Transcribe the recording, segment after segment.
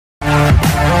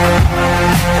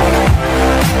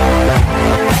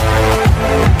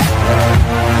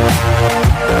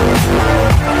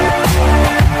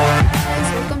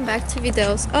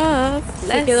videos of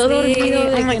Leslie.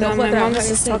 Oh my god, my mom is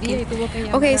just talking.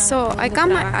 Okay, so I got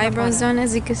my eyebrows done,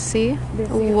 as you can see.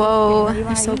 Whoa,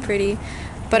 they're so pretty,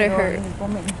 but it hurt.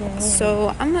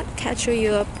 So I'm gonna catch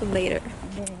you up later.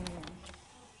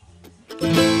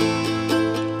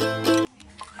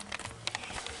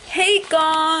 Hey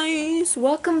guys,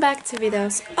 welcome back to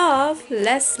videos of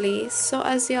Leslie. So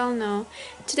as y'all know,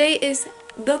 today is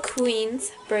the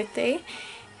Queen's birthday.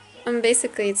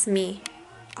 Basically it's me,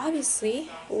 obviously.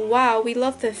 Wow, we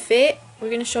love the fit. We're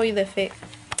gonna show you the fit.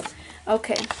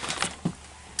 Okay,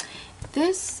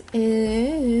 this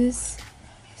is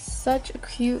such a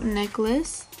cute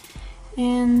necklace,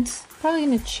 and probably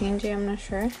gonna change it, I'm not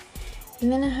sure.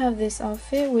 And then I have this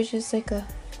outfit, which is like a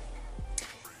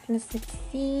kind of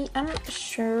sexy, I'm not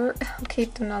sure. Okay,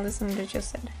 do not listen to what I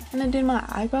just said. I'm gonna do my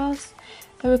eyebrows.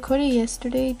 I recorded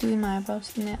yesterday doing my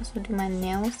eyebrows, and I also do my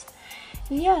nails.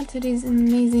 Yeah, today's an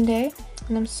amazing day,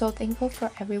 and I'm so thankful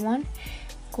for everyone.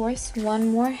 Of course,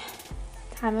 one more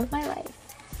time of my life.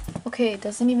 Okay, it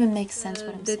doesn't even make sense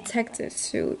what I'm saying. Detective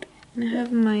suit. And I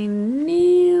have my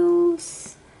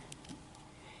nails.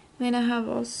 Then I have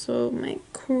also my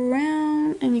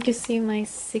crown, and you can see my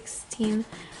 16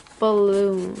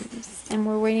 balloons. And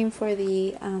we're waiting for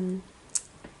the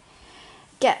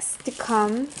guests to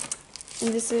come.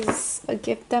 And this is a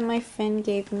gift that my friend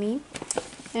gave me.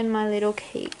 And my little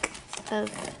cake of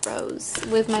rose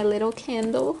with my little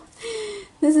candle.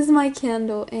 This is my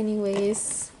candle.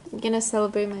 Anyways, I'm gonna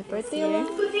celebrate my birthday alone.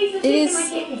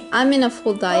 I'm in a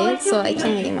full diet, so I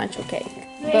can't eat much cake.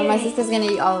 But my sister's gonna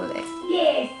eat all of it.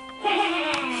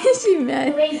 Is she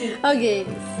mad? Okay.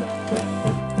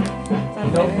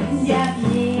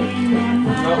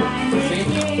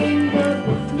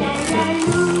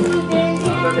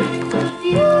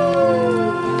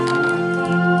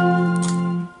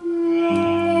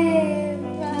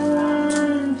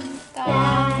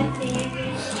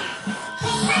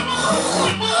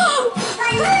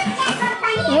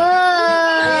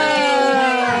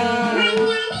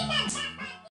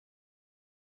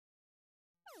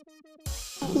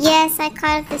 Yes, I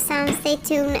caught the sound. Stay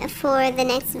tuned for the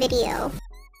next video.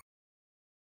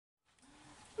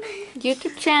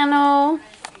 YouTube channel.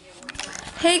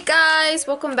 Hey guys,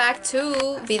 welcome back to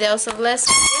Videos of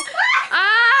Leslie.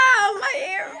 Ah, my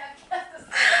ear.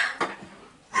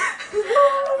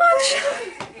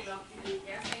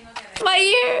 My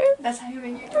ear. That's how you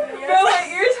make your ears. Bro, my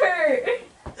ears hurt.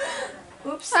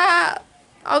 Oops. Ah,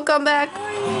 I'll come back.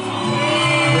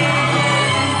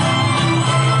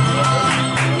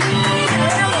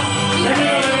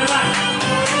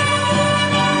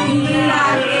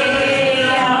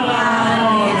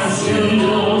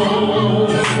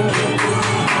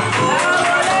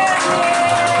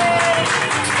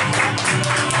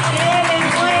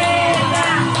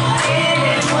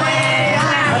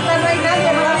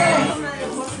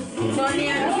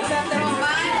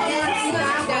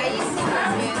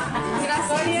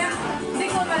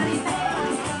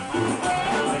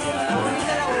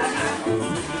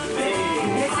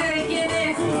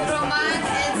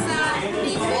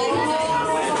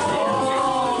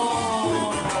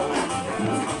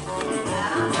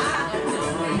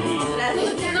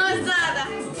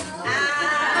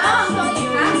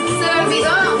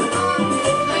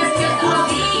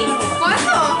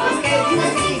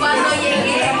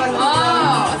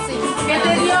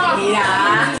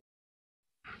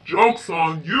 Joke's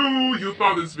on you! You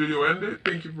thought this video ended.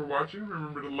 Thank you for watching.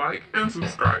 Remember to like and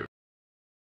subscribe.